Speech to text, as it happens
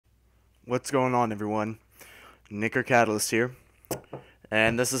What's going on, everyone? Nicker Catalyst here,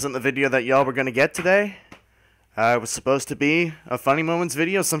 and this isn't the video that y'all were gonna get today. It was supposed to be a funny moments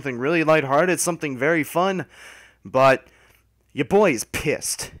video, something really lighthearted, something very fun, but your boy is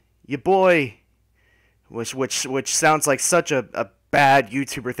pissed. Your boy, which sounds like such a bad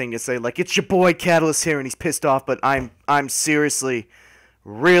YouTuber thing to say, like it's your boy Catalyst here and he's pissed off, but I'm seriously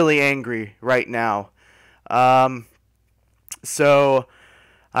really angry right now. So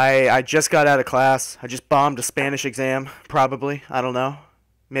I just got out of class. I just bombed a Spanish exam, probably. I don't know.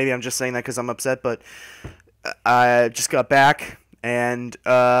 Maybe I'm just saying that because I'm upset, but I just got back and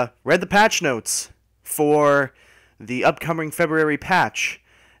read the patch notes for the upcoming February patch.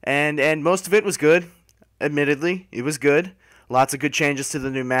 And most of it was good, admittedly. It was good. Lots of good changes to the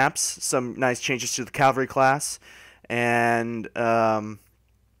new maps, some nice changes to the cavalry class, and some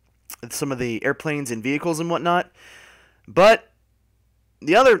of the airplanes and vehicles and whatnot. But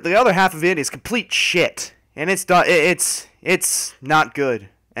the other half of it is complete shit, and it's not good,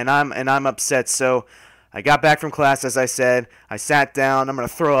 and I'm upset. So I got back from class, as I said. I sat down. I'm gonna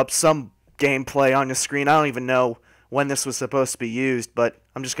throw up some gameplay on the screen. I don't even know when this was supposed to be used, but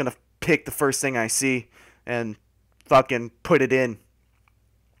I'm just gonna pick the first thing I see and fucking put it in.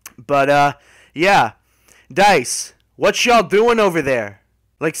 But yeah, Dice, what y'all doing over there?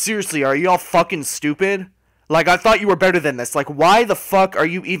 Like, seriously, are y'all fucking stupid? Like, I thought you were better than this. Like, why the fuck are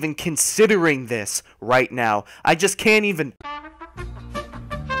you even considering this right now? I just can't even...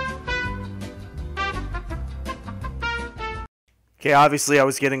 Okay, obviously I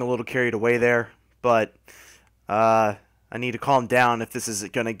was getting a little carried away there, but I need to calm down if this is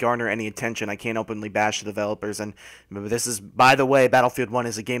going to garner any attention. I can't openly bash the developers, and this is, by the way, Battlefield 1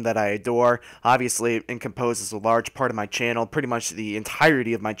 is a game that I adore. Obviously, it encompasses a large part of my channel, pretty much the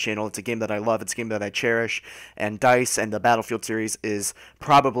entirety of my channel. It's a game that I love, it's a game that I cherish, and DICE and the Battlefield series is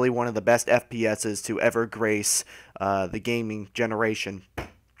probably one of the best FPSs to ever grace the gaming generation.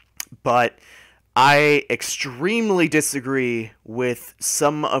 But I extremely disagree with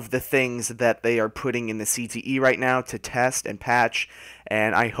some of the things that they are putting in the CTE right now to test and patch,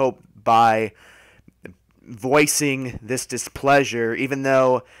 and I hope by voicing this displeasure, even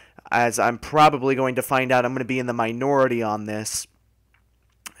though, as I'm probably going to find out, I'm going to be in the minority on this,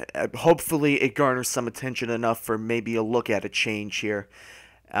 hopefully it garners some attention enough for maybe a look at a change here.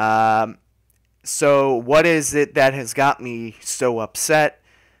 So what is it that has got me so upset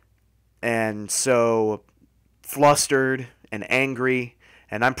and so flustered and angry?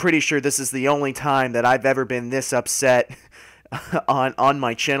 And I'm pretty sure this is the only time that I've ever been this upset on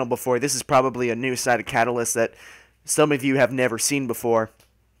my channel before. This is probably a new side of Catalyst that some of you have never seen before.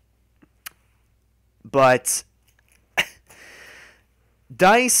 But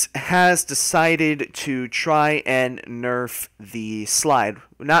DICE has decided to try and nerf the slide.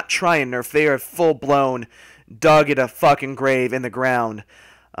 Not try and nerf, they are full-blown dug at a fucking grave in the ground.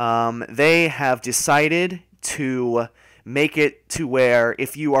 They have decided to make it to where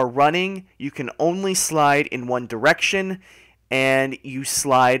if you are running, you can only slide in one direction, and you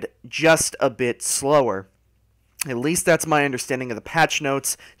slide just a bit slower. At least that's my understanding of the patch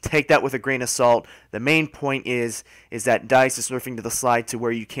notes. Take that with a grain of salt. The main point is that DICE is nerfing to the slide to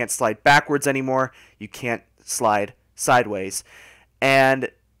where you can't slide backwards anymore, you can't slide sideways. And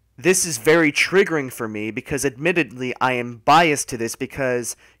this is very triggering for me because, admittedly, I am biased to this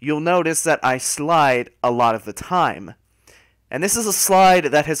because you'll notice that I slide a lot of the time. And this is a slide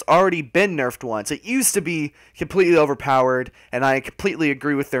that has already been nerfed once. It used to be completely overpowered, and I completely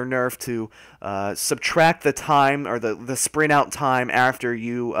agree with their nerf to subtract the time, or the sprint out time after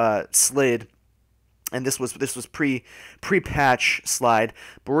you slid. And this was pre-patch slide.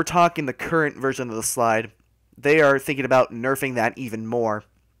 But we're talking the current version of the slide. They are thinking about nerfing that even more,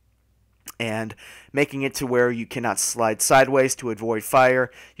 and making it to where you cannot slide sideways to avoid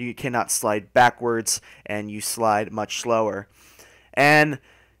fire, you cannot slide backwards, and you slide much slower. And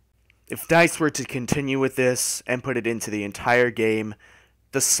if DICE were to continue with this and put it into the entire game,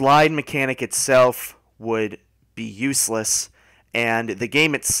 the slide mechanic itself would be useless, and the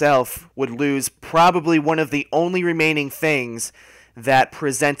game itself would lose probably one of the only remaining things that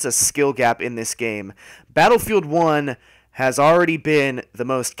presents a skill gap in this game. Battlefield 1 has already been the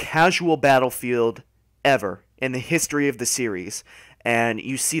most casual battlefield ever in the history of the series. And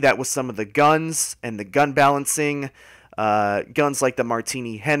you see that with some of the guns and the gun balancing, guns like the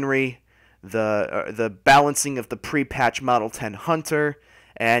Martini Henry, the balancing of the pre-patch Model 10 Hunter,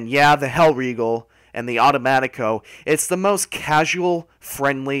 and yeah, the Hellriegel and the Automatico. It's the most casual,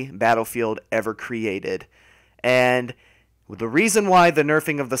 friendly battlefield ever created. And The reason why the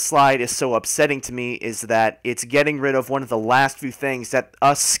nerfing of the slide is so upsetting to me is that it's getting rid of one of the last few things that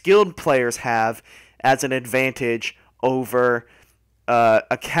us skilled players have as an advantage over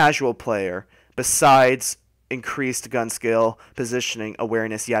a casual player, besides increased gun skill, positioning,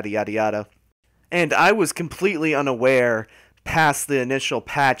 awareness, yada yada yada. And I was completely unaware past the initial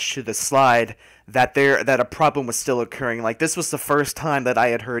patch to the slide that a problem was still occurring. Like, this was the first time that I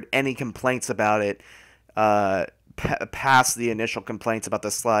had heard any complaints about it past the initial complaints about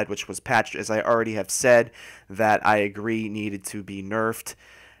the slide, which was patched, as I already have said, that I agree needed to be nerfed.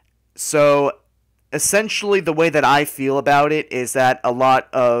 So essentially the way that I feel about it is that a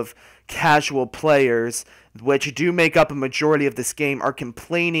lot of casual players, which do make up a majority of this game, are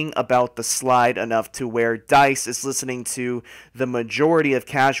complaining about the slide enough to where DICE is listening to the majority of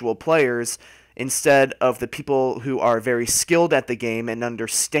casual players instead of the people who are very skilled at the game and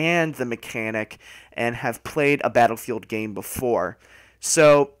understand the mechanic and have played a Battlefield game before.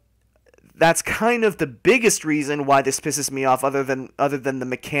 So that's kind of the biggest reason why this pisses me off, other than the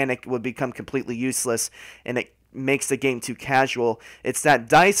mechanic would become completely useless and it makes the game too casual. It's that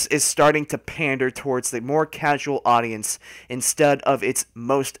DICE is starting to pander towards the more casual audience instead of its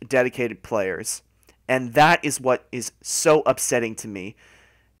most dedicated players. And that is what is so upsetting to me.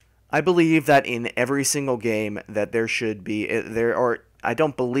 I believe that in every single game that there should be, I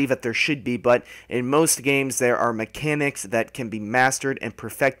don't believe that there should be, but in most games there are mechanics that can be mastered and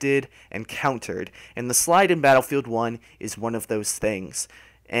perfected and countered. And the slide in Battlefield 1 is one of those things.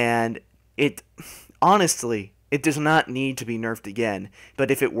 And honestly, it does not need to be nerfed again. But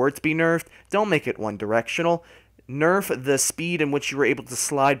if it were to be nerfed, don't make it one-directional. Nerf the speed in which you were able to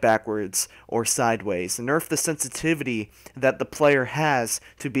slide backwards or sideways. Nerf the sensitivity that the player has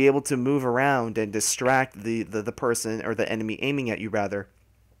to be able to move around and distract the person or the enemy aiming at you, rather.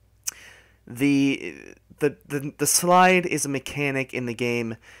 The slide is a mechanic in the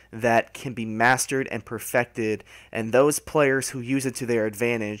game that can be mastered and perfected, and those players who use it to their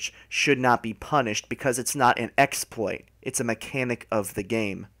advantage should not be punished because it's not an exploit. It's a mechanic of the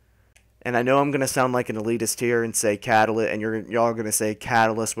game. And I know I'm going to sound like an elitist here and say Catalyst, and y'all going to say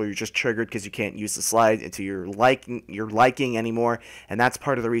Catalyst, where you're just triggered because you can't use the slide into your liking anymore, and that's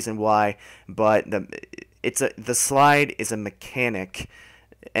part of the reason why. But the slide is a mechanic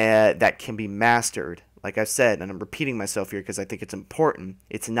that can be mastered. Like I've said, and I'm repeating myself here because I think it's important.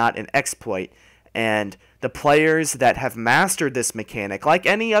 It's not an exploit. And the players that have mastered this mechanic, like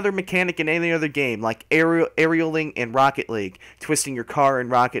any other mechanic in any other game, like aerialing in Rocket League, twisting your car in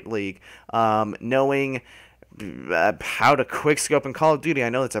Rocket League, knowing how to quickscope in Call of Duty. I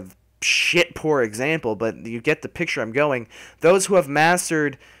know it's a shit poor example, but you get the picture I'm going. Those who have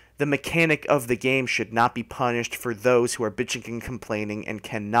mastered the mechanic of the game should not be punished for those who are bitching and complaining and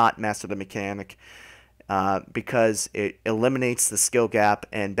cannot master the mechanic. Because it eliminates the skill gap,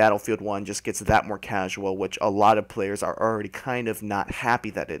 and Battlefield 1 just gets that more casual, which a lot of players are already kind of not happy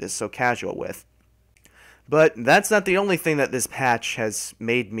that it is so casual with. But that's not the only thing that this patch has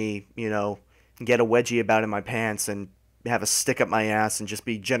made me, get a wedgie about in my pants and have a stick up my ass and just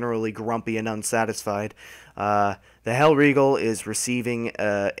be generally grumpy and unsatisfied. The Hellriegel is receiving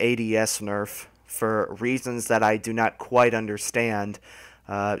ADS nerf for reasons that I do not quite understand.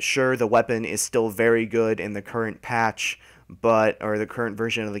 Sure, the weapon is still very good in the current patch, or the current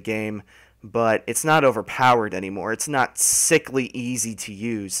version of the game, but it's not overpowered anymore. It's not sickly easy to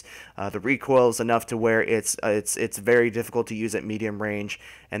use. The recoil is enough to where it's very difficult to use at medium range,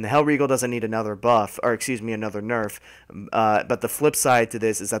 and the Hellriegel doesn't need another buff, another nerf. But the flip side to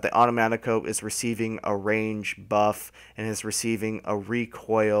this is that the Automatico is receiving a range buff and is receiving a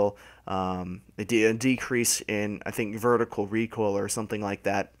recoil, a decrease in, I think, vertical recoil or something like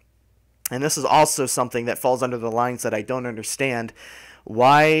that. And this is also something that falls under the lines that I don't understand.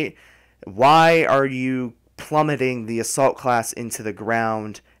 Why are you plummeting the assault class into the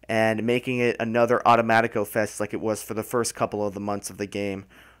ground and making it another Automatico fest like it was for the first couple of the months of the game?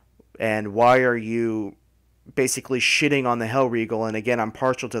 And why are you basically shitting on the Hellriegel? And again, I'm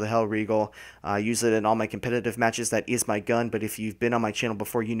partial to the Hellriegel. I use it in all my competitive matches. That is my gun. But if you've been on my channel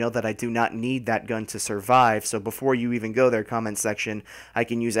before, you know that I do not need that gun to survive. So before you even go there, comment section, I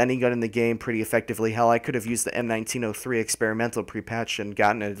can use any gun in the game pretty effectively. Hell, I could have used the M1903 experimental pre-patch and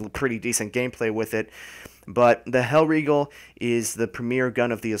gotten a pretty decent gameplay with it. But the Hellriegel is the premier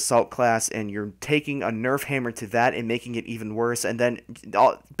gun of the assault class, and you're taking a nerf hammer to that and making it even worse. And then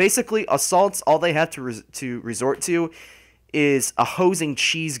basically assaults, all they have to resort to is a hosing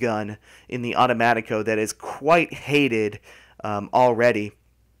cheese gun in the Automatico that is quite hated already.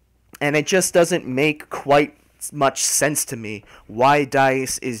 And it just doesn't make quite much sense to me why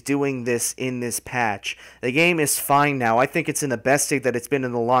DICE is doing this in this patch. The game is fine now. I think it's in the best state that it's been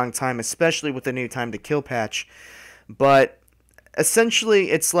in a long time, especially with the new time to kill patch. But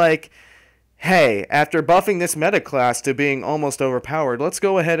essentially, it's like, hey, after buffing this meta class to being almost overpowered, let's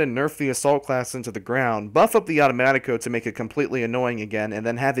go ahead and nerf the assault class into the ground, buff up the automatico to make it completely annoying again, and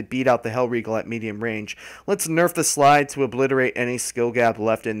then have it beat out the Hellregal at medium range. Let's nerf the slide to obliterate any skill gap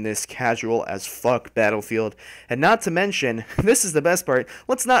left in this casual as fuck battlefield. And not to mention, this is the best part,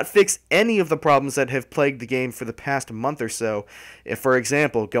 let's not fix any of the problems that have plagued the game for the past month or so. If, for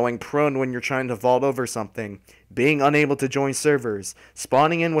example, going prone when you're trying to vault over something, being unable to join servers,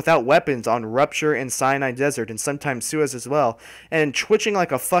 spawning in without weapons on Rupture and Cyanide Desert, and sometimes Suez as well, and twitching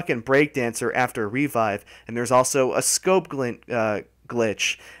like a fucking breakdancer after a revive. And there's also a scope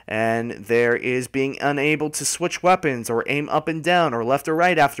glitch, and there is being unable to switch weapons or aim up and down or left or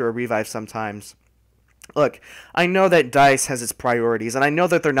right after a revive sometimes. Look, I know that DICE has its priorities, and I know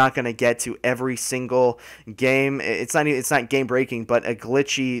that they're not going to get to every single game. It's not game breaking, but a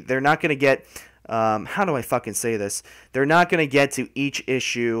glitchy. They're not going to get. How do I fucking say this? They're not going to get to each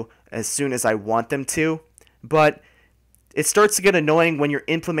issue as soon as I want them to, but it starts to get annoying when you're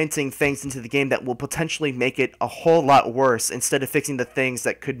implementing things into the game that will potentially make it a whole lot worse instead of fixing the things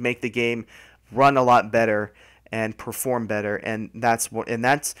that could make the game run a lot better and perform better. And that's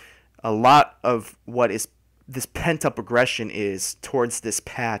a lot of what is this pent-up aggression is towards this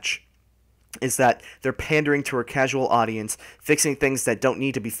patch. Is that they're pandering to a casual audience, fixing things that don't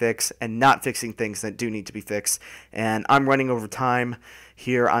need to be fixed, and not fixing things that do need to be fixed. And I'm running over time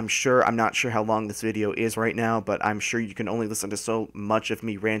here, I'm not sure how long this video is right now, but I'm sure you can only listen to so much of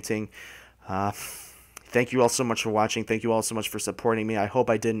me ranting. Thank you all so much for watching. Thank you all so much for supporting me. I hope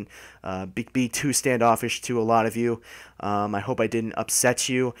I didn't be too standoffish to a lot of you. I hope I didn't upset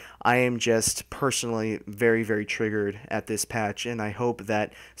you. I am just personally very, very triggered at this patch, and I hope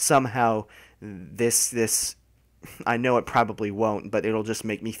that somehow this I know it probably won't, but it'll just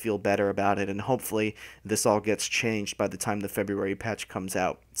make me feel better about it, and hopefully this all gets changed by the time the February patch comes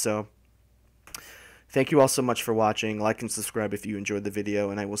out. So thank you all so much for watching. Like and subscribe if you enjoyed the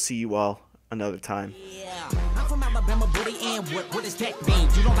video, and I will see you all another time. Yeah, I'm from Alabama, buddy, and what does that mean?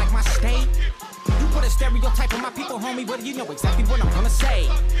 You don't like my state? You put a stereotype on my people, homie, but you know exactly what I'm gonna say.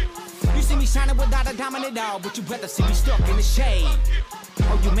 You see me shining without a diamond at all, but you rather see me stuck in the shade.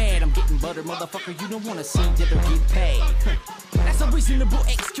 Oh, you mad? I'm getting butter, motherfucker. You don't wanna see that or get paid. That's a reasonable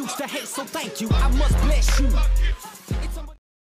excuse to hate, so thank you. I must bless you.